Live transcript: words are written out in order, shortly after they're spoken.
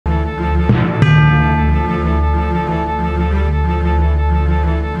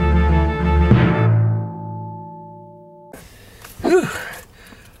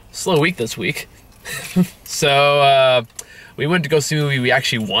slow week this week. We went to go see a movie we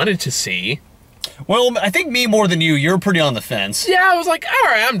actually wanted to see. Well, I think me more than you. You're pretty on the fence. Yeah, I was like, all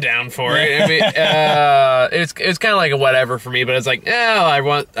right, I'm down for it. I mean, it's kind of like a whatever for me, but it's like,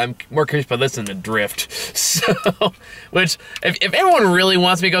 I'm more curious about this than The Drift. So, which, if everyone really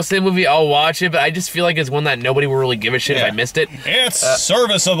wants me to go see the movie, I'll watch it, but I just feel like it's one that nobody will really give a shit if I missed it. It's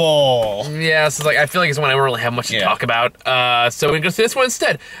serviceable. Yeah, so like, I feel like it's one I don't really have much to talk about. So we go see this one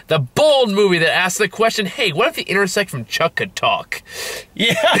instead. The bold movie that asks the question, hey, what if the intersect from Chuck could talk?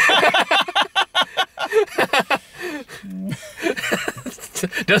 Yeah.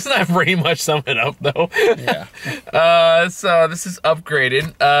 Doesn't that pretty much sum it up, though? Yeah. So this is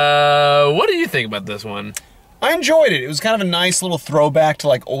Upgraded. What do you think about this one? I enjoyed it. It was kind of a nice little throwback to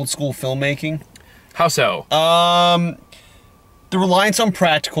like old school filmmaking. How so? The reliance on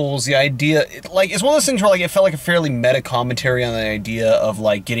practicals, the idea, it's one of those things where like it felt like a fairly meta commentary on the idea of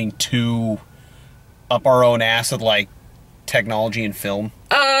like getting too up our own ass with like technology and film.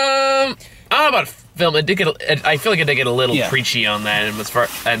 I don't know about film. I feel like it did get a little preachy on that,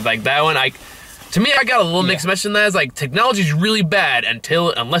 and like that one, to me, I got a little mixed message in that. It's like, technology's really bad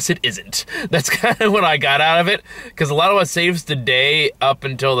unless it isn't. That's kind of what I got out of it, because a lot of what saves the day up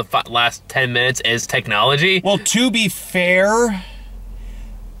until the last 10 minutes is technology. Well, to be fair,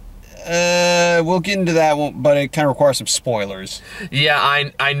 we'll get into that one, but it kind of requires some spoilers. Yeah,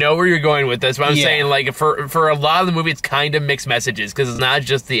 I know where you're going with this, but I'm saying, like, for a lot of the movie, it's kind of mixed messages, because it's not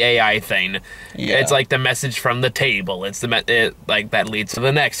just the AI thing. Yeah. It's like the message from the table. It's like that leads to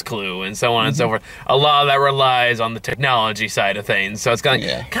the next clue, and so on and so forth. A lot of that relies on the technology side of things, so it's kind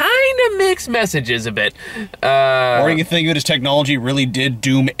of mixed messages a bit. Or you can think of it as technology really did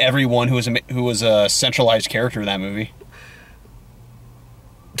doom everyone who was a centralized character in that movie.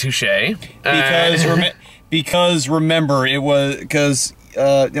 Touche. Because remember, it was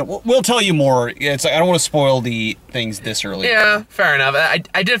we'll tell you more. It's like, I don't want to spoil the things this early. Yeah, fair enough.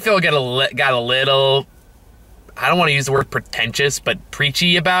 I did feel got a little. I don't want to use the word pretentious, but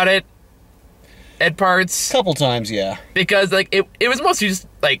preachy about it at parts. A couple times, yeah. Because like it was mostly just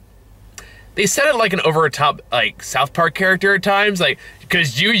like they said it like an over the top like South Park character at times, like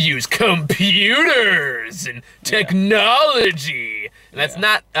because you use computers and technology. And that's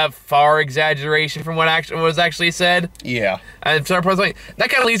not a far exaggeration from what was actually said. Yeah. And so I was like, that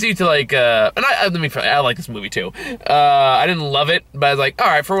kind of leads you to like, and I like this movie too. I didn't love it, but I was like, all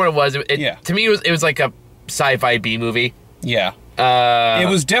right, for what it was, to me it was like a sci-fi B movie. Yeah. It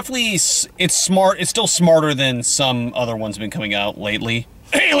was definitely, it's smart. It's still smarter than some other ones been coming out lately.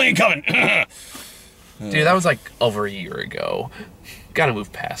 Alien coming. Dude, that was like over a year ago. Gotta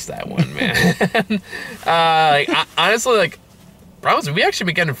move past that one, man. Honestly, like. We actually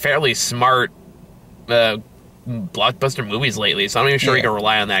been getting fairly smart blockbuster movies lately, so I'm not even sure we can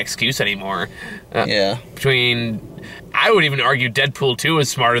rely on that excuse anymore. I would even argue Deadpool 2 is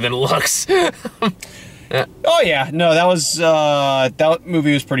smarter than it looks. Oh yeah, no, that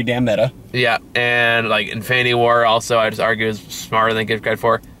movie was pretty damn meta. Yeah, and like Infinity War also, I just argue is smarter than it gives credit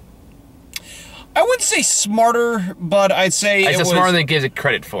for. I wouldn't say smarter, but I'd say it was smarter than it gives it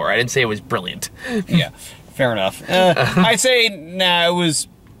credit for. I didn't say it was brilliant. Yeah. Fair enough. I'd say, nah, it was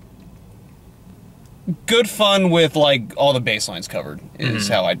good fun with, like, all the baselines covered, is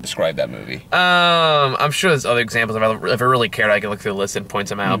how I'd describe that movie. I'm sure there's other examples. If I really cared, I could look through the list and point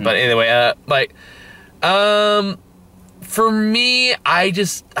them out. But anyway, for me, I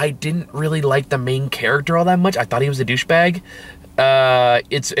didn't really like the main character all that much. I thought he was a douchebag.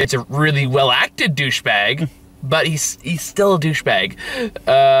 It's a really well-acted douchebag. But he's still a douchebag.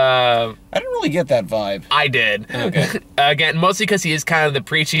 I didn't really get that vibe. I did. Okay. Again, mostly because he is kind of the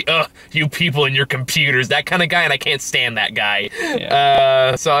preachy, you people and your computers, that kind of guy, and I can't stand that guy.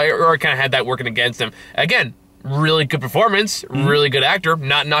 Yeah. So I kind of had that working against him. Again, really good performance, really good actor,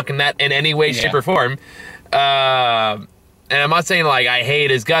 not knocking that in any way, shape, or form. And I'm not saying, like, I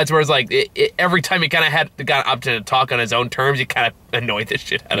hate his guts, where it's like, every time he kind of got up to talk on his own terms, he kind of annoyed the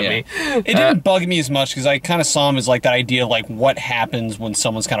shit out of me. It didn't bug me as much, because I kind of saw him as, like, that idea of, like, what happens when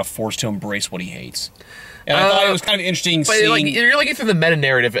someone's kind of forced to embrace what he hates. And I thought it was kind of interesting seeing... Like, you're looking through the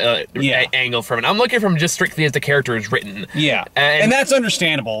meta-narrative angle from it. I'm looking from just strictly as the character is written. Yeah, and that's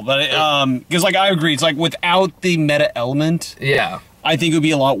understandable, but, because, like, I agree, it's like, without the meta element, I think it would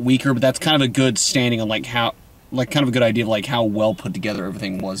be a lot weaker, but that's kind of a good standing on, like, how... Like, kind of a good idea of, like, how well put together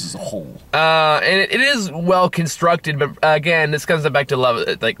everything was as a whole. And it is well constructed, but, again, this comes back to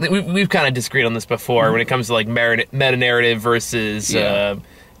love. Like, we've kind of disagreed on this before when it comes to, like, meta-narrative versus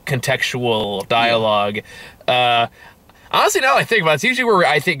contextual dialogue. Honestly, now that I think about it, it's usually where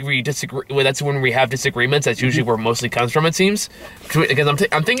I think we disagree. Well, that's when we have disagreements. That's usually where it mostly comes from, it seems. Because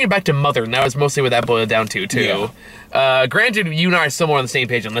I'm thinking back to Mother, and that was mostly what that boiled down to, too. Yeah. Granted, you and I are still more on the same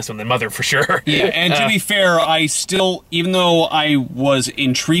page on this one than Mother, for sure. Yeah, and to be fair, I still, even though I was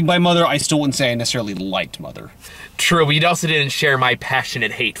intrigued by Mother, I still wouldn't say I necessarily liked Mother. True, but you also didn't share my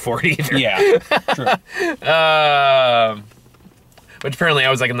passionate hate for it either. Yeah, true. But apparently, I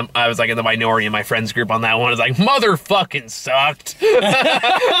was like in the minority in my friends group on that one. I was like, Mother fucking sucked.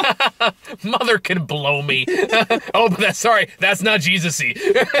 Mother can blow me. Oh, but that's not Jesus-y.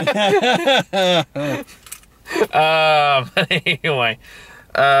 But anyway.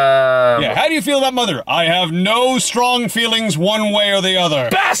 Yeah, how do you feel about Mother? I have no strong feelings one way or the other.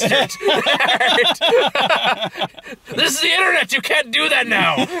 Bastard! This is the internet. You can't do that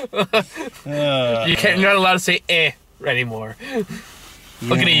now. You're not allowed to say anymore.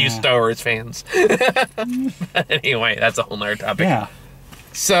 Looking at you, Star Wars fans. Anyway, that's a whole nother topic. Yeah.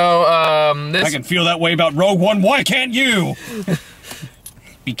 So, I can feel that way about Rogue One. Why can't you?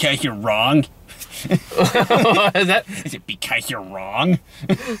 Because you're wrong. Is it because you're wrong?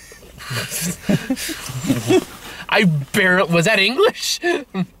 Was that English?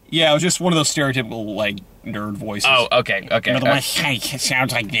 Yeah, it was just one of those stereotypical, like, nerd voices. Oh, okay. You know, the one it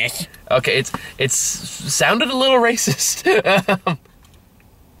sounds like this. Okay, it's sounded a little racist.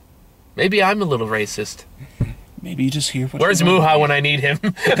 Maybe I'm a little racist. Maybe you just hear what. Where's Muha when I need him?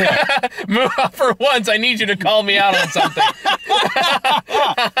 Muha, for once, I need you to call me out on something.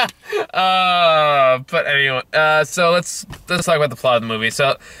 But anyway, so let's talk about the plot of the movie.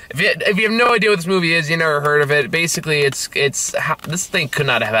 So if you have no idea what this movie is, you never heard of it. Basically, it's this thing could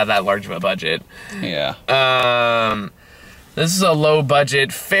not have had that large of a budget. Yeah. This is a low budget,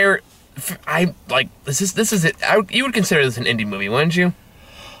 this is it. You would consider this an indie movie, wouldn't you?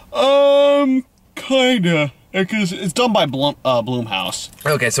 Kinda. Because it's done by Blumhouse.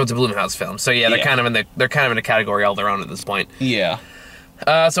 Okay, so it's a Blumhouse film. So yeah, they're kind of in a category all their own at this point. Yeah.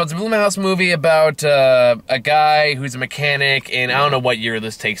 So it's a Blumhouse movie about a guy who's a mechanic, and I don't know what year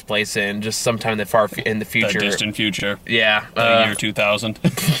this takes place in, just sometime in the future. The distant future. Yeah. The year 2000.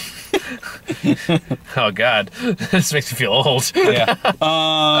 Oh God, this makes me feel old.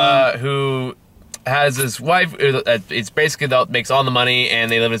 Yeah. Who has his wife, it's basically makes all the money,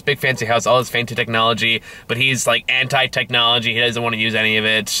 and they live in this big fancy house, all this fancy technology, but he's like anti-technology. He doesn't want to use any of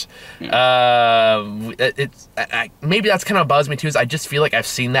it. Maybe that's kind of buzzed me too, is I just feel like I've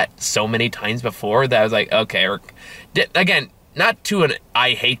seen that so many times before that I was like, okay, again, not to an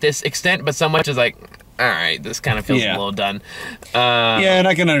I hate this extent, but so much as like, all right, this kind of feels a little done. Yeah, and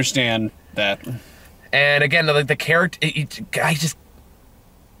I can understand that. And again, like the character,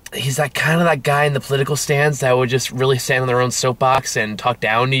 he's like kind of that guy in the political stands that would just really stand on their own soapbox and talk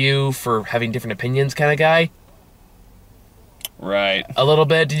down to you for having different opinions kind of guy. Right. A little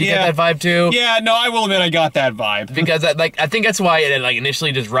bit. Did you get that vibe too? Yeah, no, I will admit I got that vibe. Because I think that's why it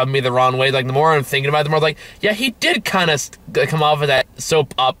initially just rubbed me the wrong way. Like the more I'm thinking about it, the more like, yeah, he did kind of come off of that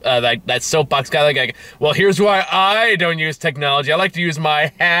that soapbox guy. Like, well, here's why I don't use technology. I like to use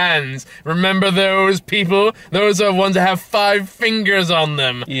my hands. Remember those people? Those are ones that have 5 fingers on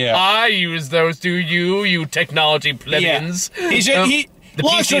them. Yeah. I use those. Do you technology plebeians? Yeah. The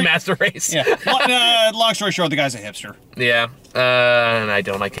PC master race. Yeah. Long story short, the guy's a hipster. Yeah. And I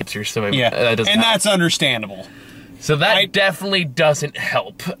don't like hipsters, so that's understandable. So that definitely doesn't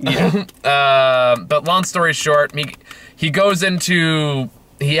help. Yeah. But long story short, he goes into...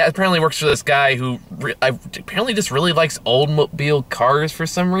 He apparently works for this guy who apparently just really likes old-mobile cars for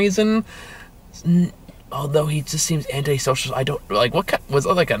some reason. Although he just seems antisocial. I don't... Like, was it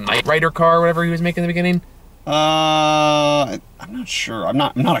like a Knight Rider car or whatever he was making in the beginning? I'm not sure. I'm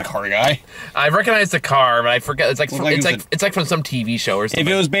not a car guy. I recognize the car, but I forget. It's like from some TV show or something.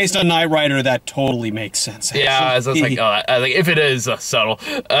 If it was based on Knight Rider, that totally makes sense. Actually. Yeah, so it's like, if it is subtle.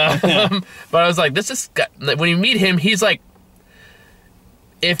 But I was like, this is when you meet him, he's like,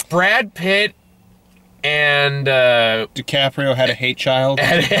 if Brad Pitt and DiCaprio had a hate child.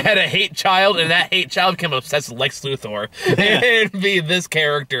 Had a hate child, and that hate child became obsessed with Lex Luthor. It'd be this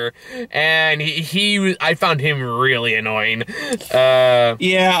character, and I found him really annoying.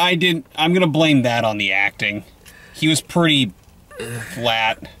 Yeah, I didn't. I'm gonna blame that on the acting. He was pretty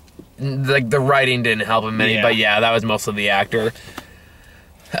flat. Like the writing didn't help him any, but yeah, that was mostly the actor.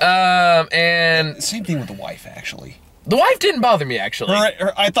 And same thing with the wife, actually. The wife didn't bother me, actually.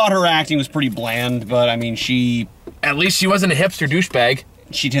 I thought her acting was pretty bland, but I mean, at least she wasn't a hipster douchebag.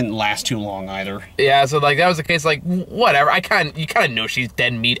 She didn't last too long either. Yeah, so like that was the case. Like whatever, you kind of know she's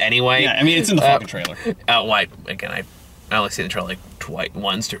dead meat anyway. Yeah, I mean it's in the fucking trailer. Oh, I only seen the trailer like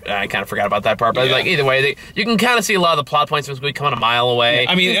once. I kind of forgot about that part. But Yeah. like either way, you can kind of see a lot of the plot points from this movie coming a mile away.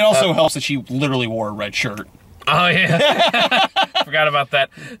 I mean, it also helps that she literally wore a red shirt. Oh, yeah. Forgot about that.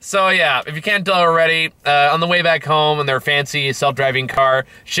 So, yeah, if you can't tell already, on the way back home in their fancy self-driving car,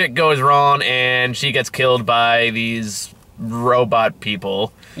 shit goes wrong, and she gets killed by these robot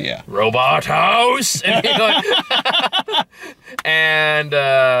people. Yeah. Robot house! And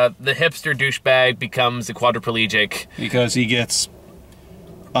the hipster douchebag becomes a quadriplegic. Because he gets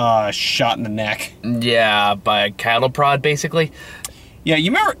shot in the neck. Yeah, by a cattle prod, basically. Yeah,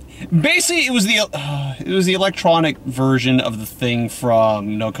 you remember? Basically, it was the electronic version of the thing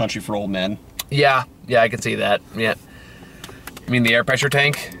from No Country for Old Men. Yeah, I can see that. Yeah. You mean the air pressure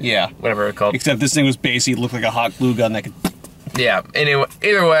tank? Yeah. Whatever it's called. Except this thing was basically looked like a hot glue gun that could... Yeah, anyway,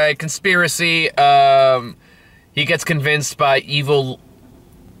 either way, conspiracy, he gets convinced by evil...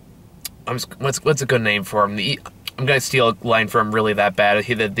 what's a good name for him? I'm gonna steal a line from him really that bad.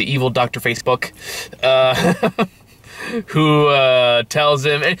 The evil Dr. Facebook. Who tells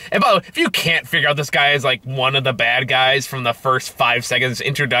him, and by the way, if you can't figure out this guy is like one of the bad guys from the first 5 seconds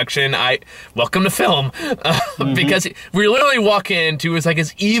introduction, welcome to film. Because we literally walk into it's like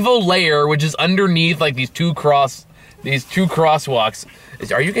his evil lair, which is underneath like these two crosswalks.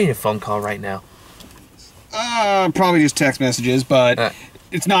 Are you getting a phone call right now? Probably just text messages, but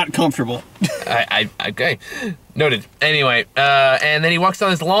it's not comfortable. Okay, noted. Anyway, and then he walks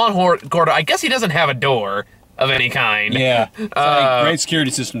down this long corridor. I guess he doesn't have a door of any kind. Yeah. Like, great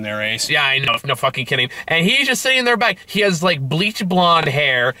security system there, Ace. Yeah, I know. No fucking kidding. And he's just sitting there back. He has like bleach blonde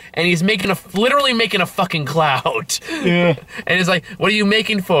hair, and he's literally making a fucking cloud. Yeah. And he's like, "What are you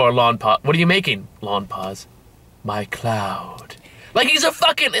making for, lawn paws? What are you making, lawn paws? My cloud." Like he's a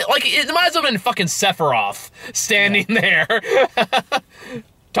fucking it might as well have been fucking Sephiroth standing there.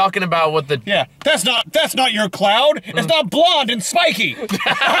 Talking about what the... Yeah, that's not your cloud. It's not blonde and spiky.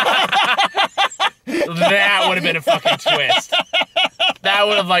 That would have been a fucking twist. That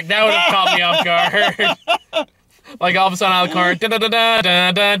would have caught me off guard. Like all of a sudden out of the car,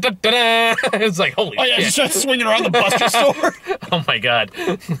 it's like holy shit. Just start swinging around the Buster store. Oh my god,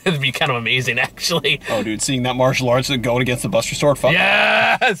 it'd be kind of amazing actually. Oh dude, seeing that martial arts going against the Buster store, fuck.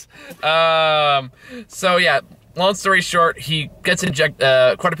 Yes. So yeah. Long story short, he gets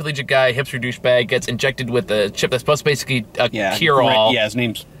quadriplegic guy, hipster douchebag, gets injected with a chip that's supposed to basically cure-all. Yeah, his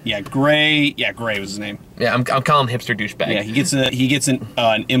name's Gray. Yeah, Gray was his name. Yeah, I'm calling him hipster douchebag. Yeah, he gets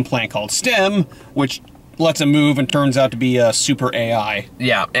an implant called STEM, which lets him move and turns out to be a super AI.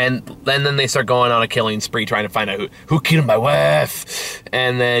 Yeah, and then they start going on a killing spree trying to find out who killed my wife.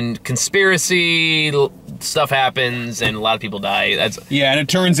 And then conspiracy stuff happens and a lot of people die. And it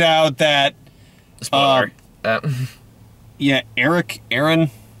turns out that... Spoiler. Yeah, Aaron,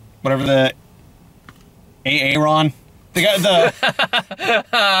 whatever the Aaron, the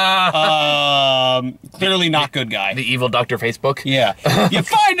guy, clearly not good guy. The evil Dr. Facebook. Yeah, you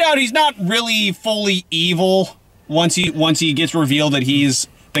find out he's not really fully evil once he gets revealed that he's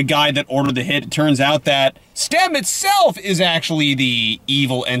the guy that ordered the hit. It turns out that STEM itself is actually the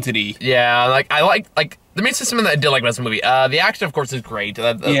evil entity. Yeah, I like. The main system that I did like about this movie, the action, of course, is great.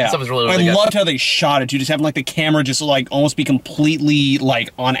 That stuff is really, really good. I loved how they shot it, too. Just having, like, the camera just, like, almost be completely,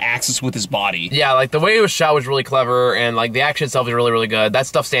 like, on axis with his body. Yeah, like, the way it was shot was really clever, and, like, the action itself is really, really good. That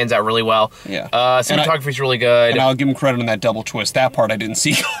stuff stands out really well. Yeah. Cinematography's really good. And I'll give him credit on that double twist. That part I didn't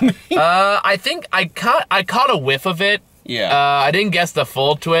see coming. I think I caught a whiff of it. Yeah. I didn't guess the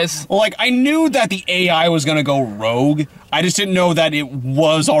full twist. Well, like, I knew that the AI was going to go rogue. I just didn't know that it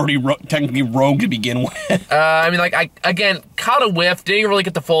was already technically rogue to begin with. I mean, like, I caught a whiff, didn't really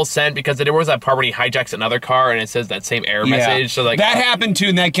get the full scent because there was that part where he hijacks another car and it says that same error message. So, like, that happened too,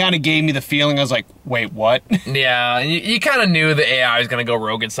 and that kind of gave me the feeling. I was like, wait, what? Yeah, and you kind of knew the AI was going to go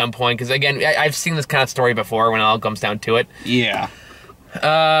rogue at some point because, again, I've seen this kind of story before when it all comes down to it. Yeah.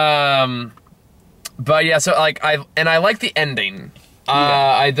 But yeah, so like I like the ending.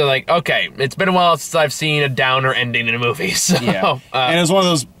 I feel like, okay, it's been a while since I've seen a downer ending in a movie. So and it was one of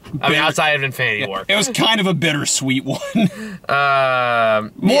those outside of Infinity War. It was kind of a bittersweet one.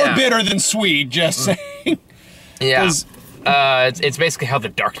 More bitter than sweet, just saying. Yeah. It's basically how The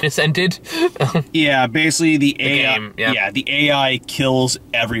Darkness ended. Yeah, basically the AI game, the AI kills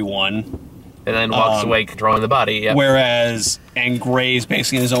everyone. And then walks away controlling the body. Yep. Whereas, and Gray's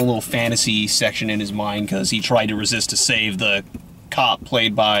basically in his own little fantasy section in his mind because he tried to resist to save the cop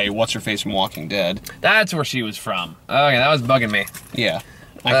played by what's-her-face from Walking Dead. That's where she was from. Okay, that was bugging me. Yeah.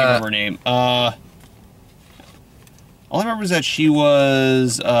 I can't remember her name. All I remember is that she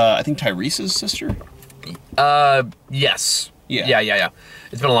was, I think, Tyrese's sister? Yes. Yeah. Yeah.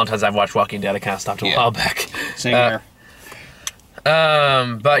 It's been a long time since I've watched Walking Dead. I kind of stopped a while back. Same here.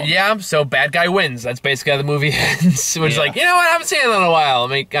 But yeah, so bad guy wins. That's basically how the movie ends. Which is like, you know what? I haven't seen it in a while. I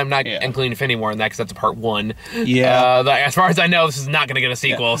mean, I'm not including Infinity War in that because that's a part 1. Yeah. As far as I know, this is not going to get a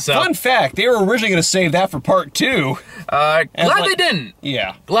sequel. So fun fact: they were originally going to save that for part 2. Glad they didn't.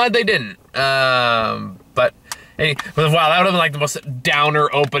 Yeah. Glad they didn't. But wow, that would have been like the most downer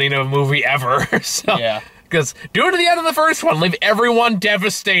opening of a movie ever. So, yeah. Because do it to the end of the first one, leave everyone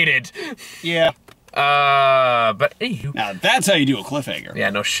devastated. Yeah. But anywho. Now that's how you do a cliffhanger. Yeah,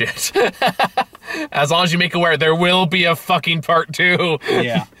 no shit. As long as you make aware there will be a fucking part 2.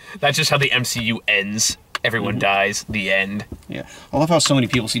 Yeah. That's just how the MCU ends. Everyone dies. The end. Yeah. I love how so many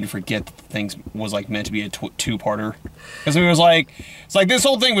people seem to forget that things was like meant to be a two-parter. Because it was like, it's like this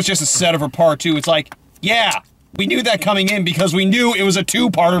whole thing was just a setup for part 2. It's like, yeah, we knew that coming in because we knew it was a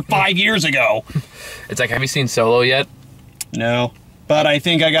 2-parter 5 years ago. It's like, have you seen Solo yet? No, but I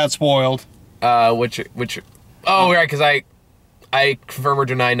think I got spoiled. Which? Oh, right, because I confirm or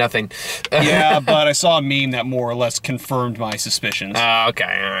deny nothing. Yeah, but I saw a meme that more or less confirmed my suspicions.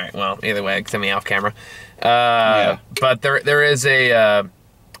 Okay, all right. Well, either way, send me off camera. But there is a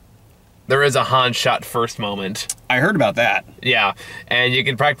Han shot first moment. I heard about that. Yeah, and you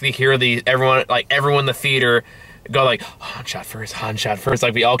can practically hear everyone in the theater go like, Han shot first.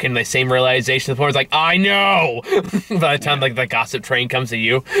 Like we all came to the same realization. The point was like, I know. By the time like the gossip train comes to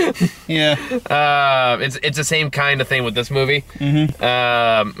you. Yeah. It's the same kind of thing with this movie. And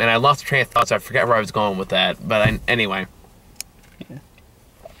I lost the train of thought, so I forgot where I was going with that. But anyway,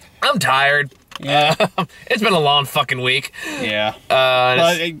 I'm tired. Yeah. It's been a long fucking week. Yeah.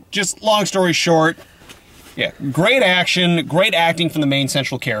 But just long story short. Yeah, great action, great acting from the main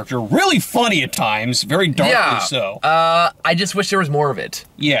central character. Really funny at times, very darkly so. I just wish there was more of it.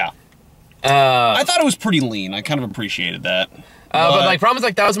 Yeah. I thought it was pretty lean. I kind of appreciated that. But like, problem is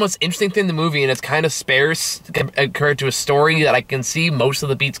like that was the most interesting thing in the movie, and it's kind of sparse compared to a story that I can see most of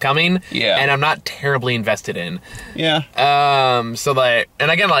the beats coming. Yeah. And I'm not terribly invested in. Yeah. So like,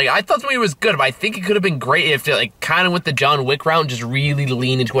 and again, like I thought the movie was good, but I think it could have been great if it like kind of went the John Wick route and just really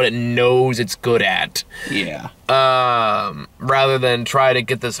lean into what it knows it's good at. Yeah. Rather than try to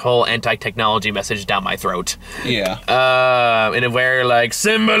get this whole anti-technology message down my throat. Yeah. In a very like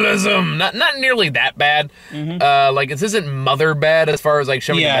symbolism, not nearly that bad. Like this isn't Mother bad as far as like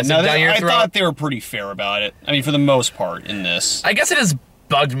showing the message down your throat. I thought they were pretty fair about it. I mean, for the most part in this. I guess it has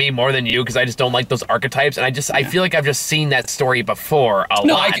bugged me more than you because I just don't like those archetypes, and I feel like I've just seen that story before a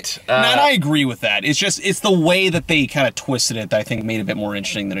lot. I agree with that. It's the way that they kind of twisted it that I think made it a bit more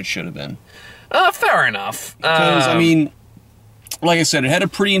interesting than it should have been. Fair enough. Because, I mean, like I said, it had a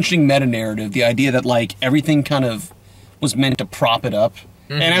pretty interesting meta-narrative. The idea that, like, everything kind of was meant to prop it up.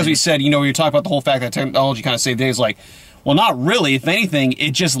 And as we said, you know, you talk about the whole fact that technology kind of saved days, like, well, not really. If anything,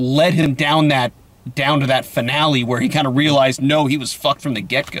 it just led him down to that finale where he kind of realized, no, he was fucked from the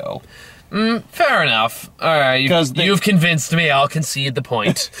get-go. Fair enough. All right, you've convinced me. I'll concede the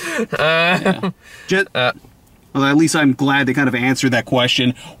point. Well, at least I'm glad they kind of answered that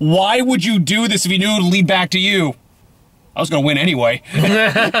question. Why would you do this if you knew it would lead back to you? I was going to win anyway.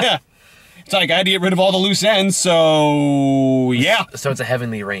 It's like I had to get rid of all the loose ends, so yeah. So it's a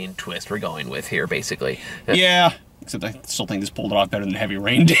Heavenly Rain twist we're going with here, basically. Yeah, except I still think this pulled it off better than Heavy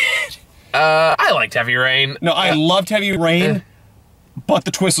Rain did. I liked Heavy Rain. No, I loved Heavy Rain, but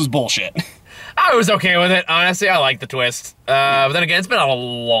the twist was bullshit. I was okay with it, honestly. I like the twist. But then again, it's been a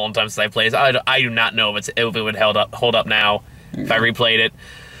long time since I played it. I do not know if it would hold up now if I replayed it.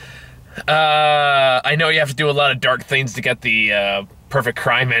 I know you have to do a lot of dark things to get the perfect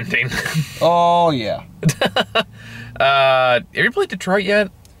crime ending. Oh, yeah. Have you played Detroit yet?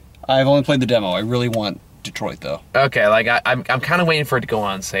 I've only played the demo. I really want Detroit, though. Okay, like, I'm kind of waiting for it to go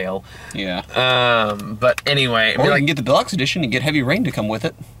on sale. Yeah. But anyway... Or you can get the deluxe edition and get Heavy Rain to come with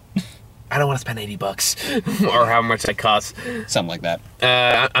it. I don't want to spend $80 or how much that costs. Something like that.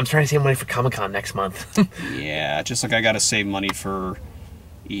 I'm trying to save money for Comic-Con next month. Yeah, just like I gotta save money for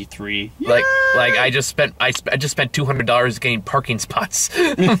E3. Like I just spent $200 getting parking spots.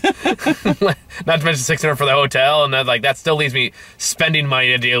 Not to mention $600 for the hotel, and that still leaves me spending money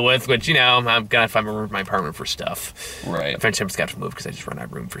to deal with, which, you know, I'm gonna find a room in my apartment for stuff. Right. Eventually I'm just gonna have to move because I just run out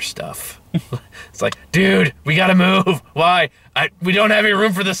of room for stuff. It's like, dude, we gotta move. Why? We don't have any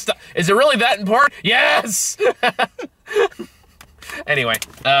room for this stuff. Is it really that important? Yes! Anyway,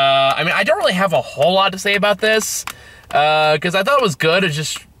 I mean, I don't really have a whole lot to say about this, because I thought it was good.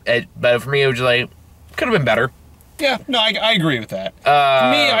 But for me, it was just like, could have been better. Yeah, no, I agree with that. For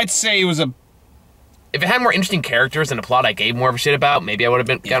me, I'd say it was a... If it had more interesting characters and a plot I gave more of a shit about, maybe I would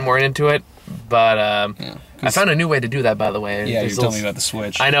have gotten more into it. But, yeah. I found a new way to do that, by the way. Yeah, you told me about the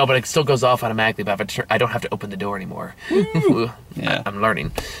Switch. I know, but it still goes off automatically, but I don't have to open the door anymore. Yeah. I'm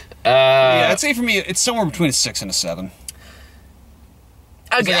learning. Yeah, I'd say for me, it's somewhere between a 6 and a 7.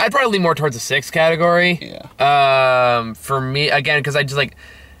 Okay, I'd probably lean more towards the 6 category. Yeah. For me, again, because I just like...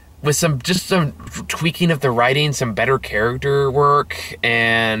 With some tweaking of the writing, some better character work,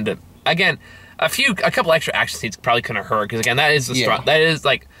 and again, a couple extra action scenes probably couldn't hurt, because again, that is the strong. That is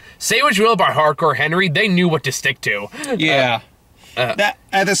like, say what you will about Hardcore Henry, they knew what to stick to. Yeah. That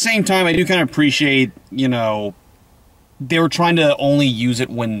at the same time, I do kind of appreciate, you know, they were trying to only use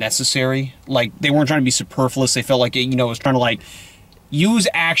it when necessary. Like, they weren't trying to be superfluous. They felt like it, you know, it was trying to like use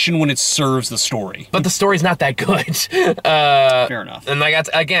action when it serves the story. But the story's not that good. Fair enough. And like, that's,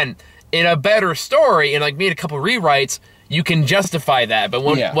 again, in a better story, and like made a couple rewrites, you can justify that. But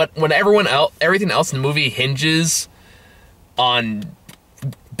when everything else in the movie hinges on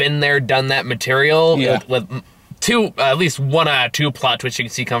been there, done that material, with at least one out of 2 plot twists you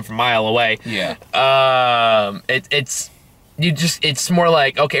can see come from a mile away. Yeah. It's more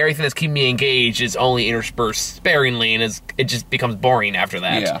like, okay, everything that's keeping me engaged is only interspersed sparingly, and it just becomes boring after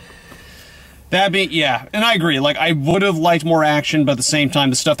that. Yeah. And I agree. Like, I would have liked more action, but at the same time,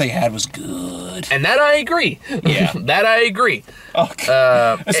 the stuff they had was good. And that I agree. Yeah. That I agree.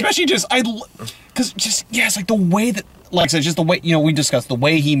 Okay. Especially it's like the way that, like I said, just the way, you know, we discussed the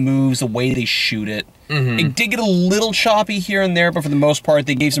way he moves, the way they shoot it. It did get a little choppy here and there, but for the most part,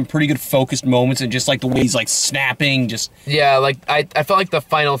 they gave some pretty good focused moments, and just like the way he's like snapping, just... Yeah, like, I felt like the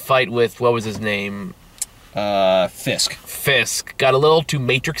final fight with, what was his name? Fisk. Fisk. Got a little too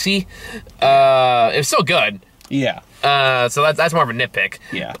Matrixy. It was still good. Yeah. So that's more of a nitpick.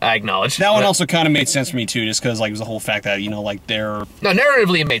 Yeah. I acknowledge. That one also kind of made sense for me, too, just because, like, it was the whole fact that, you know, like, they're... No,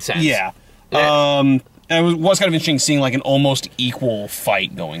 narratively it made sense. Yeah. And it was kind of interesting seeing, like, an almost equal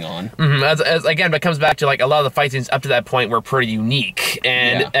fight going on. Again, it comes back to, like, a lot of the fight scenes up to that point were pretty unique.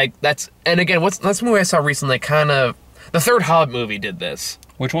 And that's the movie I saw recently, kind of... The third Hobbit movie did this.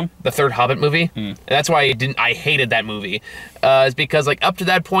 Which one? The third Hobbit movie. And that's why I hated that movie. Is because, like, up to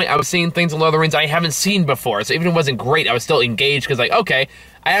that point, I was seeing things in Lord of the Rings I haven't seen before. So even if it wasn't great, I was still engaged, because, like, okay,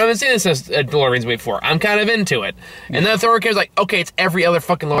 I haven't seen this as Lord of the Rings movie before. I'm kind of into it. And then the third was like, okay, it's every other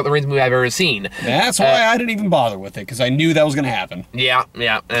fucking Lord of the Rings movie I've ever seen. That's why I didn't even bother with it, because I knew that was going to happen. Yeah.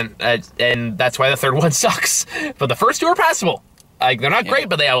 And that's why the third one sucks. But the first two are passable. Like, they're not great,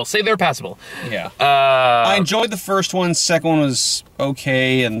 but I will say they're passable. Yeah. I enjoyed the first one. Second one was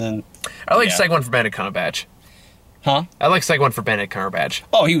okay, and then... I like the second one for Benedict Cumberbatch. Huh? I like the second one for Benedict Cumberbatch.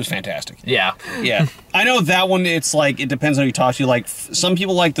 Oh, he was fantastic. Yeah. Yeah. I know that one, it's like, it depends on who you talk to. Like, some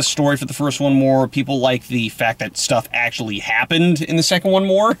people like the story for the first one more. People like the fact that stuff actually happened in the second one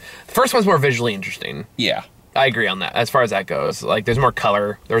more. The first one's more visually interesting. Yeah. I agree on that, as far as that goes. Like, there's more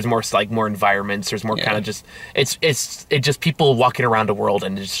color, there's more, like, more environments, there's more kind of just... It's just people walking around a world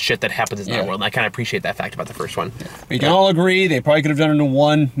and just shit that happens in that world, and I kind of appreciate that fact about the first one. We can all agree they probably could have done it in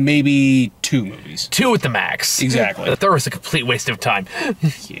 1, maybe 2 movies. 2 at the max. Exactly. The third was a complete waste of time.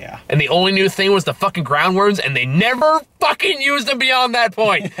 Yeah. And the only new thing was the fucking groundworms, and they never fucking used them beyond that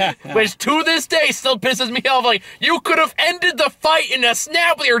point. Which, to this day, still pisses me off. Like, you could have ended the fight in a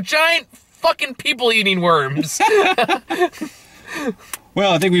snap with your giant... fucking people-eating worms.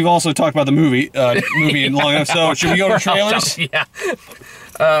 Well, I think we've also talked about the movie in long enough, so should we go to trailers? Yeah.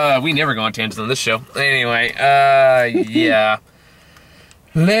 We never go on tangents on this show. Anyway, yeah.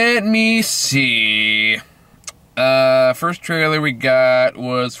 Let me see. First trailer we got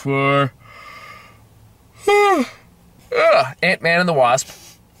was for... Ant-Man and the Wasp.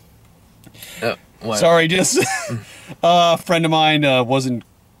 What? Sorry, just... a friend of mine wasn't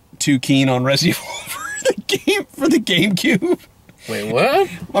too keen on Resident Evil for the GameCube. Wait, what?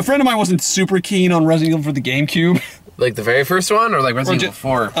 A friend of mine wasn't super keen on Resident Evil for the GameCube. Like the very first one, or like Resident Evil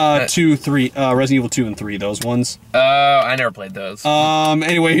 4? 2, 3, Resident Evil 2 and 3, those ones. I never played those.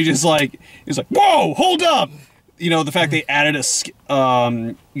 Anyway, he was like, whoa, hold up! You know, the fact they added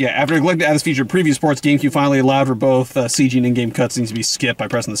after neglecting to add this feature in previous ports, GameCube finally allowed for both CG and in-game cutscenes to be skipped by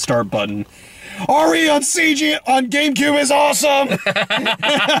pressing the start button. RE on CG on GameCube is awesome!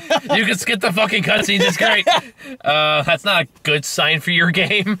 You can skip the fucking cutscenes, it's great. That's not a good sign for your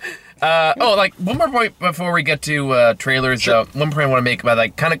game. Like, one more point before we get to trailers, sure. One point I want to make about,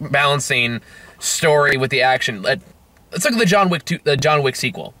 like, kind of balancing story with the action. Let's look at the John Wick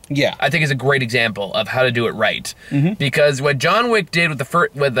sequel. Yeah. I think is a great example of how to do it right. Because what John Wick did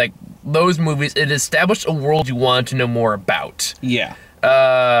with those movies, it established a world you wanted to know more about. Yeah.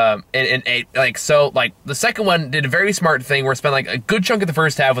 Like the second one did a very smart thing where it spent like a good chunk of the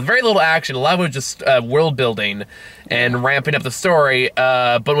first half with very little action, a lot of it was just world building and ramping up the story.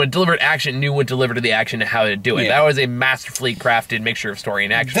 But when it delivered action, it knew when to deliver to the action and how to do it. That was a masterfully crafted mixture of story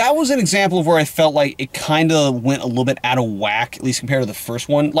and action. That was an example of where I felt like it kind of went a little bit out of whack, at least compared to the first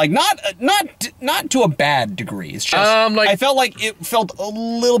one. Like not to a bad degree. It's just I felt like it felt a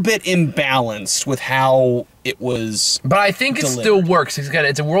little bit imbalanced with how it was. But I think delivered. It still works.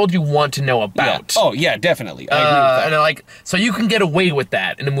 It's a world you want to know about. Yeah. Oh yeah, definitely. I agree with that. And so you can get away with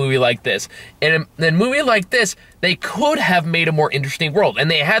that in a movie like this. And in a movie like this, they could have made a more interesting world, and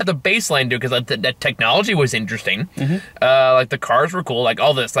they had the baseline to, because the technology was interesting. Like the cars were cool, like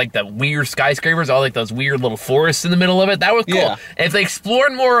all this, like the weird skyscrapers, all like those weird little forests in the middle of it. That was cool. Yeah. And if they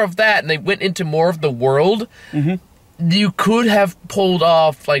explored more of that and they went into more of the world. You could have pulled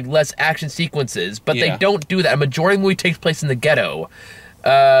off like less action sequences, but they don't do that. A majority of the movie takes place in the ghetto,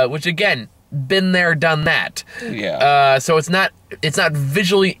 which again, been there, done that. So it's not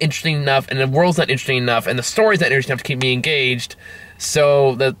visually interesting enough, and the world's not interesting enough, and the story's not interesting enough to keep me engaged.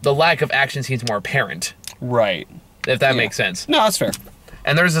 So the lack of action seems more apparent. Right. If that makes sense. No, that's fair.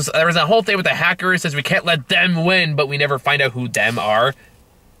 And there was that whole thing with the hacker who says we can't let them win, but we never find out who them are.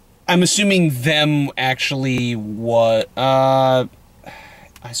 I'm assuming them actually what I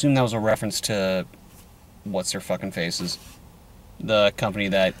assume that was a reference to what's their fucking faces, the company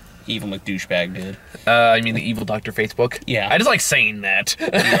that Evil McDouchebag did. I mean the evil Dr. Facebook. Yeah, I just like saying that.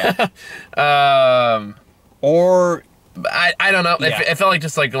 Or I don't know. It felt like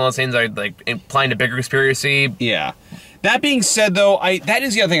just like one of those things like implying a bigger conspiracy. Yeah. That being said, though, that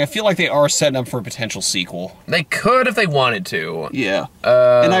is the other thing. I feel like they are setting up for a potential sequel. They could if they wanted to. Yeah.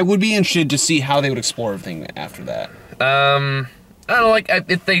 And I would be interested to see how they would explore everything after that. I don't know, like,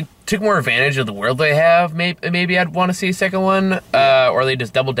 if they took more advantage of the world they have, maybe I'd want to see a second one. Or they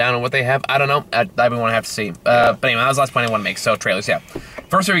just double down on what they have. I don't know. I'd want to have to see. But anyway, that was the last point I want to make. So, trailers, yeah.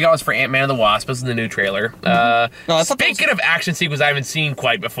 First one we got was for Ant-Man and the Wasp. This is the new trailer. Speaking of action sequences I haven't seen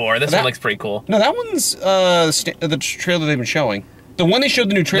quite before, this one looks pretty cool. No, that one's the trailer they've been showing. The one they showed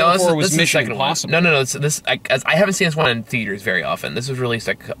the new trailer for was Mission Impossible. No. I haven't seen this one in theaters very often. This was released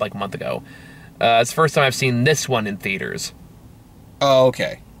like a month ago. It's the first time I've seen this one in theaters. Oh,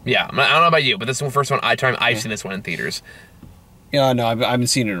 okay. Yeah, I don't know about you, but this is the first one I've seen this one in theaters. Yeah, no, I've been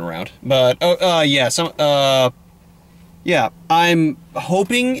seeing it around. But, yeah, I'm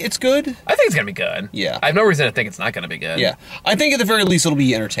hoping it's good. I think it's going to be good. Yeah. I have no reason to think it's not going to be good. Yeah. I think at the very least it'll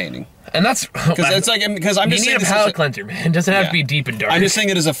be entertaining. And that's... Because I'm just saying... You need a palate cleanser, man. It doesn't have to be deep and dark. I'm just saying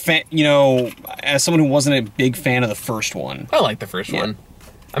it as a fan, as someone who wasn't a big fan of the first one. I like the first one.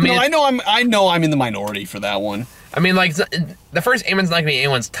 I mean... No, I know I'm in the minority for that one. I mean, like, the first Ant-Man's not going to be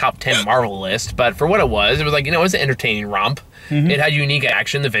anyone's top 10 Marvel list, but for what it was like, it was an entertaining romp. It had unique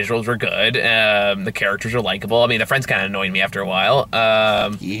action, the visuals were good, the characters were likable. I mean, the friends kind of annoyed me after a while.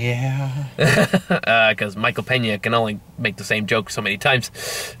 Yeah. Because Michael Pena can only make the same joke so many times.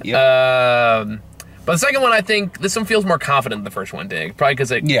 Yep. But the second one, I think, this one feels more confident than the first one did. Probably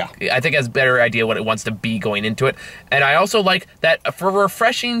because I think it has a better idea what it wants to be going into it. And I also like that for a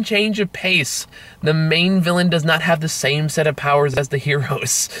refreshing change of pace, the main villain does not have the same set of powers as the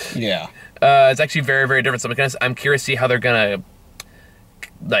heroes. Yeah. It's actually very, very different. So I'm curious to see how they're going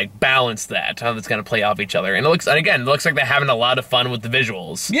to balance that, how that's going to play off each other. And it looks like they're having a lot of fun with the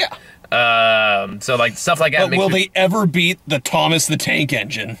visuals. Yeah. So stuff like that. But will they ever beat the Thomas the Tank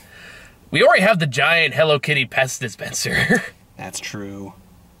Engine? We already have the giant Hello Kitty pest dispenser. That's true.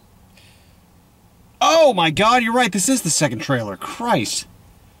 Oh my god, you're right. This is the second trailer. Christ.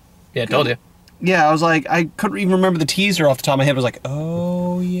 Yeah, I told you. Yeah, I was like, I couldn't even remember the teaser off the top of my head. I was like,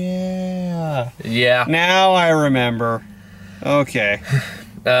 oh yeah. Yeah. Now I remember. Okay.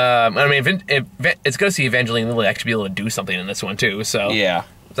 I mean, it's going to see Evangeline Lilly actually be able to do something in this one too. So yeah,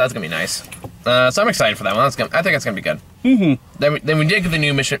 that's going to be nice. So I'm excited for that one. I think it's going to be good. Then we did get the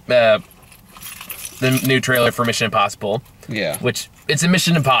new the new trailer for Mission Impossible. Yeah. Which, it's a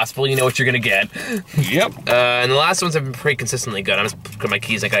Mission Impossible, you know what you're gonna get. Yep. And the last ones have been pretty consistently good. I'm just putting my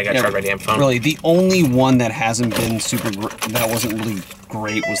keys, I gotta charge my damn phone. Really, the only one that hasn't been that wasn't really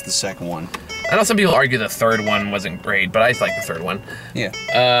great was the second one. I know some people argue the third one wasn't great, but I just like the third one. Yeah.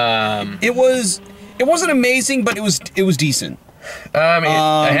 It wasn't amazing, but it was decent.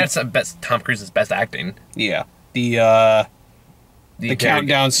 I had Tom Cruise's best acting. Yeah. The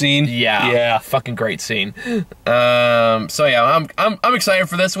countdown scene. Yeah. Fucking great scene. So yeah, I'm excited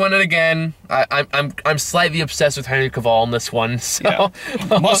for this one, and again, I'm slightly obsessed with Henry Cavill in this one. So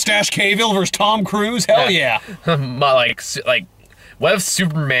yeah. Mustache Cavill versus Tom Cruise. Hell yeah. Like what if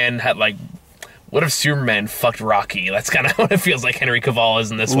Superman had What if Superman fucked Rocky? That's kind of what it feels like Henry Cavill is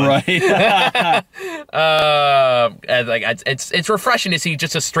in this one. Right. And like it's refreshing to see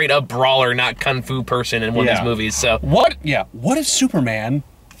just a straight up brawler, not kung fu person in one of these movies. So what? Yeah. What if Superman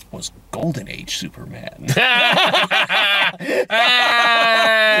was Golden Age Superman?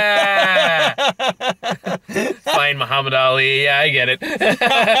 Fine, Muhammad Ali. Yeah, I get it.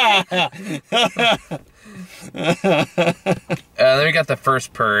 Then we got the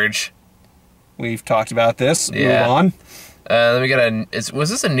first Purge. We've talked about this. Move on. Then we got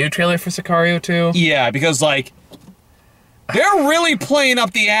was this a new trailer for Sicario too? Yeah, because like they're really playing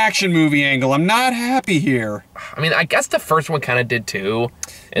up the action movie angle. I'm not happy here. I mean, I guess the first one kind of did too.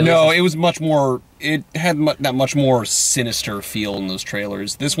 It was much more. It had that much more sinister feel in those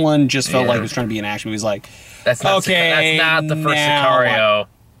trailers. This one just felt like it was trying to be an action movie. It was like, that's not the first Sicario.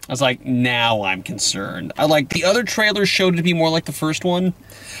 I was like, now I'm concerned. The other trailers showed it to be more like the first one.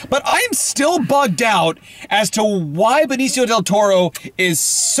 But I am still bugged out as to why Benicio del Toro is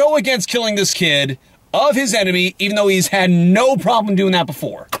so against killing this kid of his enemy, even though he's had no problem doing that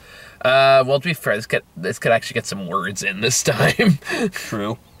before. Well, to be fair, this could actually get some words in this time.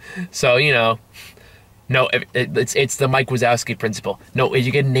 True. So, you know, no, it's the Mike Wazowski principle. No, if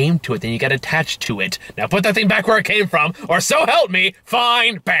you get a name to it, then you get attached to it. Now put that thing back where it came from, or so help me,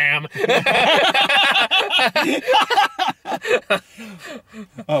 fine, bam.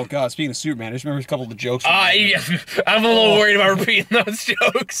 Oh, God, speaking of Superman, I just remember a couple of the jokes. Yeah, I'm a little worried about repeating those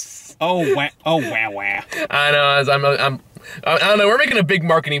jokes. Oh, wah. I know, I don't know, we're making a big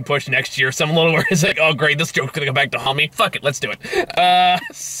marketing push next year, so I'm a little worried. It's like, oh great, this joke's gonna go back to haunt me. Fuck it, let's do it.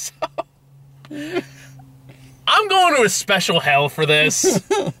 So I'm going to a special hell for this.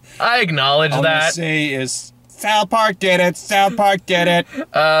 I acknowledge all that. All I'm say is, South Park did it, South Park did it.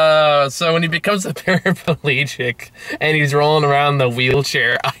 So when he becomes a paraplegic and he's rolling around the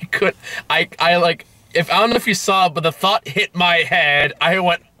wheelchair, I don't know if you saw it, but the thought hit my head. I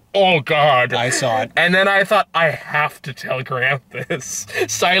went, oh God. I saw it. And then I thought, I have to tell Grant this.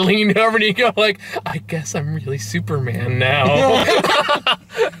 So I leaned over and you go like, I guess I'm really Superman now.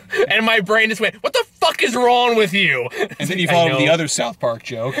 And my brain just went, what the fuck is wrong with you? And then you followed the other South Park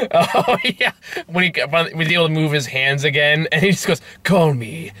joke. Oh yeah. When he's able to move his hands again, and he just goes, call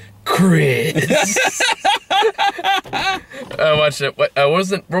me Chris. Watch it. What was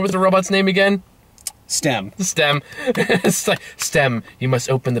the robot's name again? STEM. It's like, STEM, you must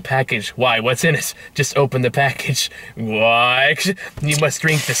open the package. Why? What's in it? Just open the package. Why? You must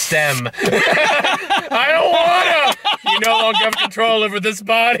drink the STEM. I don't wanna! You no longer have control over this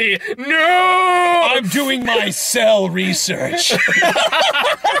body. No! I'm doing my cell research.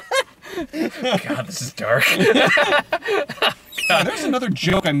 God, this is dark. God, there's another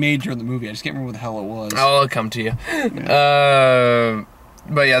joke I made during the movie. I just can't remember what the hell it was. I'll come to you. Yeah.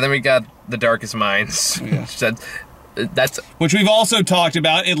 But yeah, then we got The Darkest Minds. Yeah. That's which we've also talked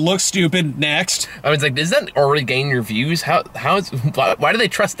about. It looks stupid. Next, I was like, is that already gaining reviews? Why do they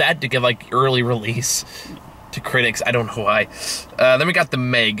trust that to give like early release to critics? I don't know why. Then we got The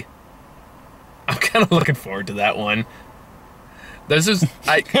Meg. I'm kind of looking forward to that one.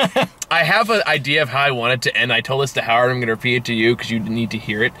 I have an idea of how I want it to end. I told this to Howard. I'm going to repeat it to you because you need to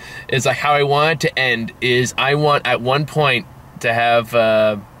hear it. Is like how I want it to end is I want at one point to have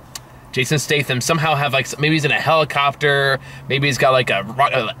Jason Statham somehow have like, maybe he's in a helicopter, maybe he's got like a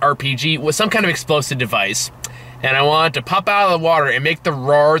RPG with some kind of explosive device, and I want it to pop out of the water and make the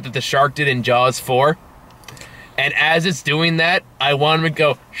roar that the shark did in Jaws 4. And as it's doing that, I want him to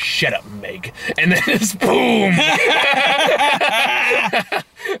go, shut up, Meg. And then just boom!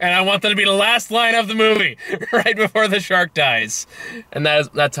 And I want that to be the last line of the movie, right before the shark dies. And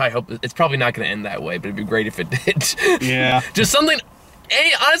that's how I hope. It's probably not going to end that way, but it'd be great if it did. Yeah. Just something,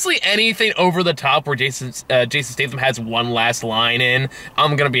 honestly, anything over the top where Jason Statham has one last line in,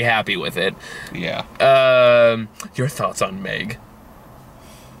 I'm going to be happy with it. Yeah. Your thoughts on Meg?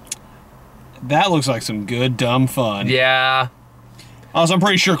 That looks like some good, dumb fun. Yeah. Also, I'm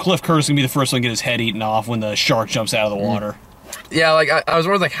pretty sure Cliff Curtis can be the first one to get his head eaten off when the shark jumps out of the water. Yeah, like, I was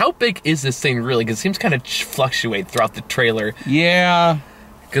wondering, like, how big is this thing really? Because it seems kind of fluctuate throughout the trailer. Yeah.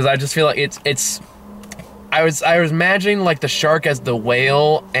 Because I just feel like it's... I was imagining, like, the shark as the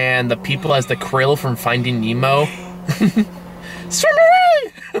whale and the people as the krill from Finding Nemo. Swim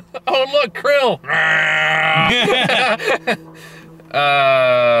away! Oh, look, krill!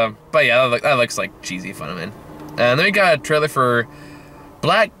 But yeah, that looks like cheesy fun, man. And then we got a trailer for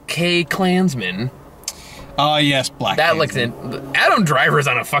Black K Klansman. Oh, yes, Black That Klansman. looks in. Adam Driver's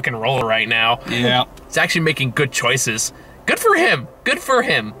on a fucking roll right now. Yeah. He's actually making good choices. Good for him. Good for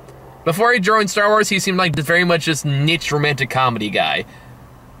him. Before he joined Star Wars, he seemed like very much this niche romantic comedy guy.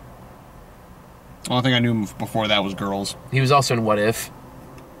 The only thing I knew before that was Girls. He was also in What If.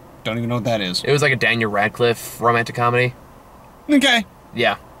 Don't even know what that is. It was like a Daniel Radcliffe romantic comedy. Okay.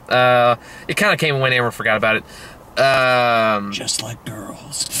 Yeah. It kind of came and went, and forgot about it. Just like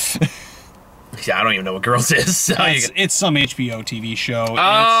Girls. Yeah, I don't even know what Girls is. So it's some HBO TV show.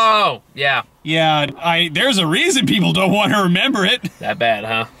 Oh, yeah. Yeah, there's a reason people don't want to remember it. That bad,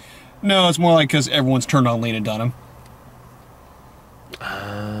 huh? No, it's more like because everyone's turned on Lena Dunham.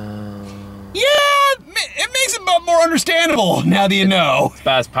 Yeah, it makes it more understandable now that you know. It's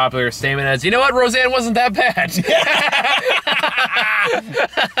about as popular a statement as, you know what, Roseanne wasn't that bad.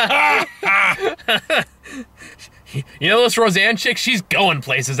 You know this Roseanne chick? She's going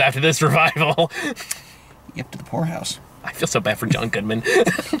places after this revival. Yep, to the poorhouse. I feel so bad for John Goodman.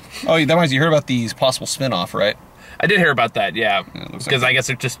 Oh, that reminds you, heard about the possible spinoff, right? I did hear about that, yeah. Because I guess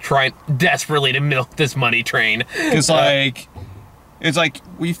they're just trying desperately to milk this money train. It's like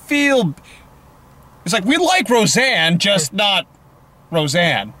we feel... It's like, we like Roseanne, just not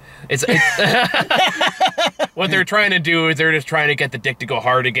Roseanne. It's what they're trying to do is they're just trying to get the dick to go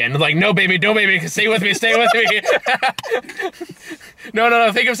hard again. Like, no, baby, stay with me.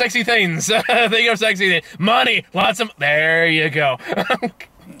 No, think of sexy things. Think of sexy things. Money, lots of... There you go.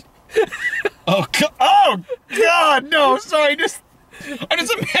 Oh, God, no, sorry, I'm just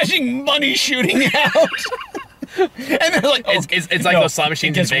imagining money shooting out. And they're like, oh, it's like those slot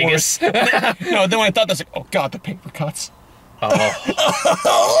machines in Vegas. No, then when I thought that's like, oh God, the paper cuts. Oh.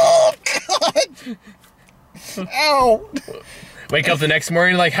 Oh God. Ow. Wake up the next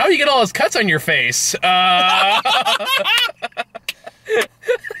morning like, how do you get all those cuts on your face?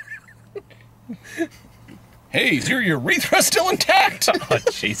 Hey, is your urethra still intact? Oh,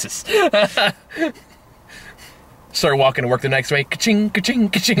 Jesus. Start walking to work the next way. Ka-ching, ka-ching,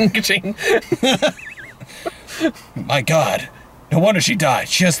 ka-ching, ka-ching. My God. No wonder she died.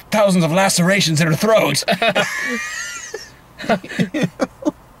 She has thousands of lacerations in her throat.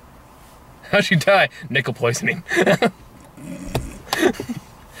 How'd she die? Nickel poisoning.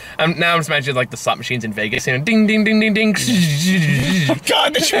 I'm just imagining like the slot machines in Vegas, you know, ding, ding, ding, ding, ding.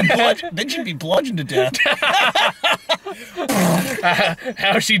 God, then she'd be bludgeoned to death.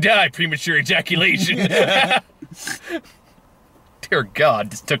 How'd she die? Premature ejaculation. Dear God,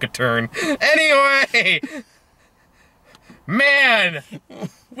 this took a turn. Anyway, man,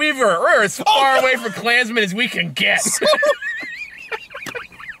 we're as far away from Klansmen as we can get.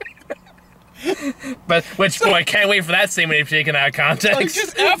 But boy, I can't wait for that statement to be taken out of context. Like,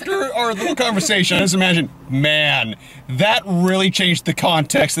 just after our little conversation, I just imagine, man, that really changed the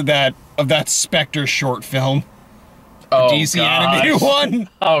context of that Spectre short film. Oh, DC animated one.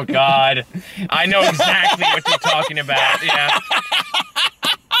 Oh God, I know exactly what you're talking about. Yeah,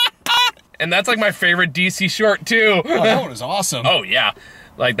 and that's like my favorite DC short too. Oh, that one is awesome. Oh yeah,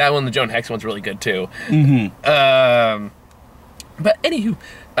 like that one. The Joan Hex one's really good too. Mm-hmm. But anywho,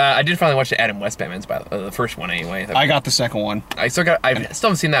 I did finally watch the Adam West Batman's, the first one anyway. I got the second one. I still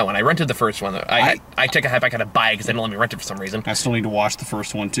haven't seen that one. I rented the first one. I took a half back out to buy it because they didn't let me rent it for some reason. I still need to watch the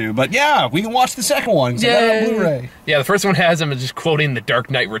first one too. But yeah, we can watch the second one because I got it on Blu-ray. Yeah, the first one has him just quoting The Dark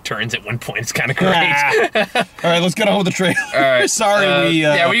Knight Returns at one point. It's kind of great. All right, let's get on with the trailer. All right.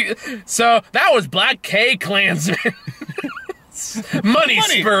 Sorry, So that was Black K Klansman. Money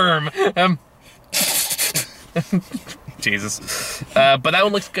sperm. Jesus. But that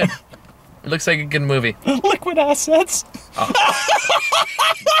one looks good. It looks like a good movie. Liquid assets. Oh.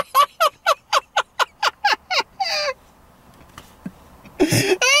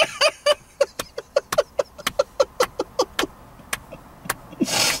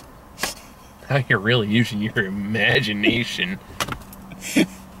 Now you're really using your imagination.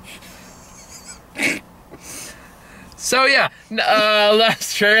 So yeah,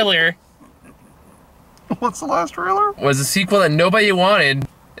 last trailer. What's the last trailer? Was a sequel that nobody wanted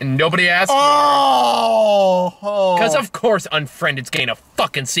and nobody asked for. Oh! Because of course Unfriended's getting a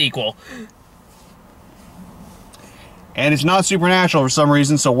fucking sequel. And it's not supernatural for some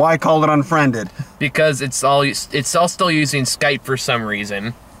reason, so why call it Unfriended? Because it's all still using Skype for some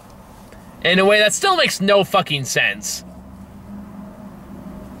reason. In a way that still makes no fucking sense.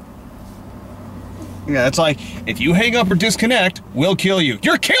 Yeah, it's like, if you hang up or disconnect, we'll kill you.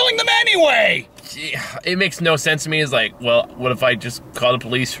 You're killing them anyway! It makes no sense to me. It's like, well, what if I just call the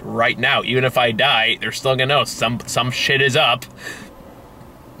police right now? Even if I die, they're still gonna know some shit is up.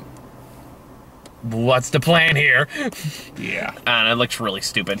 What's the plan here? Yeah. And it looks really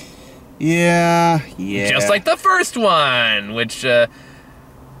stupid. Yeah. Just like the first one, which, that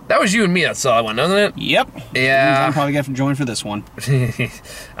was you and me that saw that one, wasn't it? Yep. Yeah. I'll probably get from join for this one.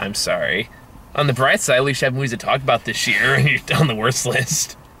 I'm sorry. On the bright side, at least you have movies to talk about this year, and you're on the worst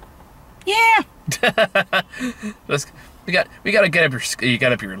list. Yeah. We got to get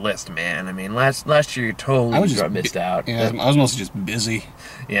up your list, man. I mean, last year you totally missed out. Yeah, I was mostly just busy.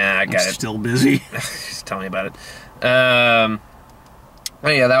 Yeah, I got it. Still busy. Just tell me about it. Oh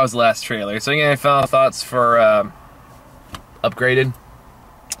yeah, that was the last trailer. So any final thoughts for Upgraded?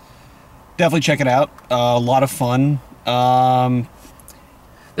 Definitely check it out. A lot of fun.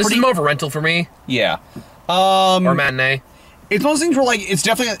 This is more of a rental for me. Yeah. Or matinee. It's one of those things where, like, it's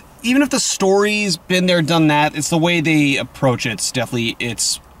definitely, even if the story's been there, done that, it's the way they approach it.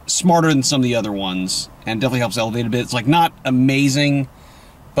 It's smarter than some of the other ones, and definitely helps elevate a bit. It's, like, not amazing,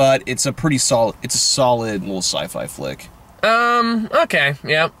 but it's a solid little sci-fi flick. Okay,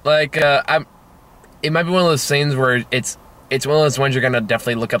 yeah. Like, it might be one of those things where it's one of those ones you're gonna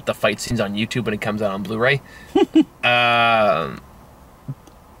definitely look up the fight scenes on YouTube when it comes out on Blu-ray.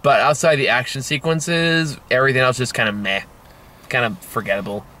 But outside the action sequences, everything else is kind of meh. Kind of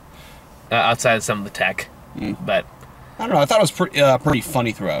forgettable. Outside of some of the tech. But I don't know, I thought it was pretty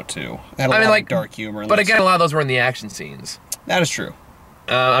funny throughout, too. It had a lot of dark humor. But again, a lot of those were in the action scenes. That is true.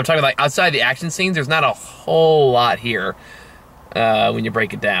 I'm talking like outside the action scenes, there's not a whole lot here when you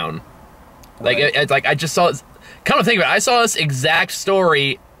break it down. Like, right. it's like I just saw this. Come to think of it, I saw this exact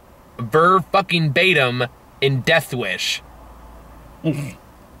story verbatim in Death Wish.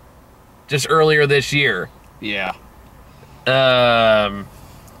 Just earlier this year. Yeah.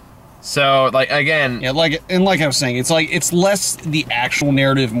 So, like, again... Yeah, like I was saying, it's less the actual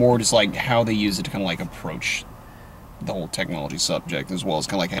narrative, more just, like, how they use it to kind of, like, approach the whole technology subject, as well as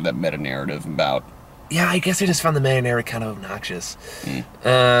kind of, like, have that meta-narrative about... Yeah, I guess I just found the meta-narrative kind of obnoxious.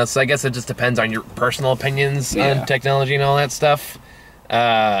 So I guess it just depends on your personal opinions on technology and all that stuff.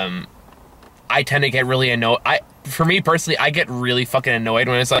 I tend to get really annoyed... For me personally, I get really fucking annoyed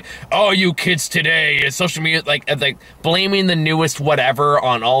when it's like, oh, you kids today, social media, like blaming the newest whatever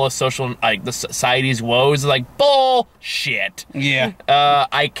on all of social, like, the society's woes. Like, bullshit. Yeah.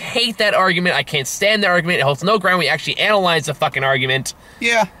 I hate that argument. I can't stand that argument. It holds no ground. We actually analyze the fucking argument.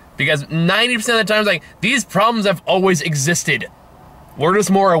 Yeah. Because 90% of the time, it's like, these problems have always existed. We're just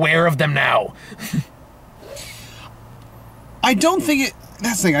more aware of them now. I don't think it...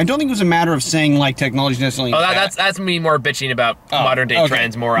 That's the thing. I don't think it was a matter of saying, like, technology necessarily... Oh, that's me more bitching about modern-day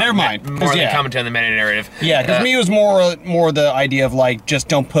trends, more Never mind. More than commenting on the meta-narrative. Yeah, because me it was more the idea of, like, just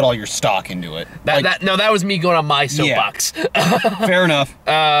don't put all your stock into it. That was me going on my soapbox. Yeah. Fair enough.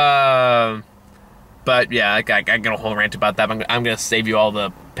 But, yeah, I got a whole rant about that. I'm going to save you all the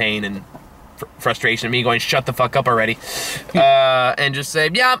pain and frustration of me going, shut the fuck up already. And just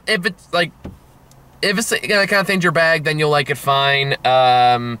say, yeah, if it's, like... If it's the kind of thing's your bag, then you'll like it fine.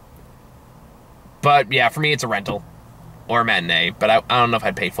 But yeah, for me, it's a rental or a matinee. But I don't know if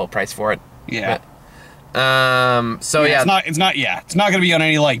I'd pay full price for it. Yeah. But, so yeah, it's not gonna be on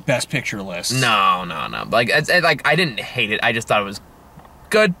any, like, best picture list. No. Like, like, I didn't hate it. I just thought it was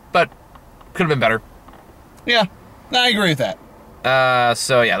good, but could have been better. Yeah, I agree with that.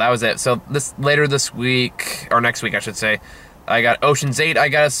 So yeah, that was it. So later this week, or next week, I should say. I got Ocean's 8 I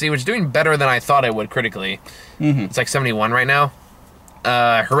gotta see, which is doing better than I thought it would critically. It's like 71 right now.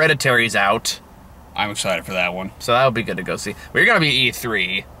 Hereditary's out. I'm excited for that one. So that'll be good to go see. We're gonna be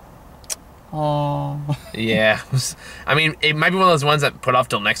E3. Aww. Yeah. I mean, it might be one of those ones that put off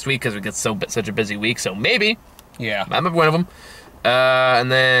till next week because we get such a busy week, so maybe. Yeah. That might be one of them. And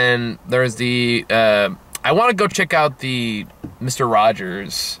then there's the... I want to go check out the Mr.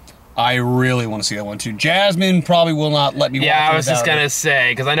 Rogers... I really want to see that one, too. Jasmine probably will not let me watch it. Yeah, I was just going to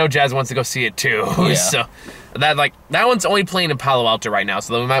say, because I know Jazz wants to go see it, too. Yeah. So, that one's only playing in Palo Alto right now,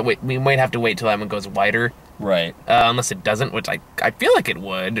 so we might have to wait till that one goes wider. Right. Unless it doesn't, which I feel like it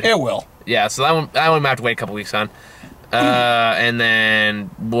would. It will. Yeah, so that one might have to wait a couple weeks on. And then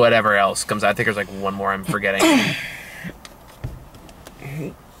whatever else comes out. I think there's, like, one more I'm forgetting.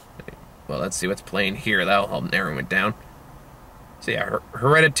 Well, let's see what's playing here. That'll help narrow it down. So yeah,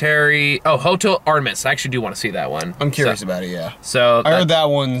 Hereditary. Oh, Hotel Artemis. I actually do want to see that one. I'm curious about it, yeah. So I heard that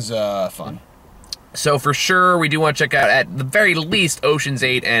one's fun. So for sure, we do want to check out, at the very least, Ocean's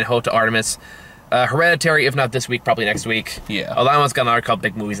 8 and Hotel Artemis. Hereditary, if not this week, probably next week. Yeah. Oh, that one's got another couple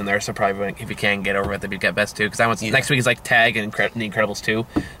big movies in there, so probably if you can get over it, that'd be best too. Because that one's next week is like Tag and The Incredibles 2.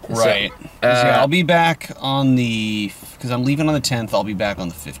 Right. So I'll be back on because I'm leaving on the 10th. I'll be back on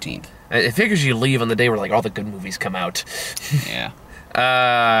the 15th. It figures you leave on the day where like all the good movies come out. Yeah.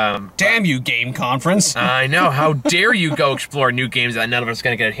 Damn you, Game Conference. I know. How dare you go explore new games that none of us are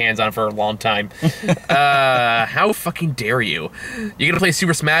going to get hands on for a long time. How fucking dare you? You going to play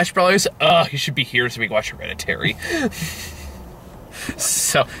Super Smash Bros? You should be here so we can watch Hereditary.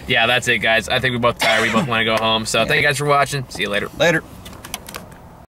 So, yeah, that's it, guys. I think we're both tired. We both want to go home. So, thank you guys for watching. See you later. Later.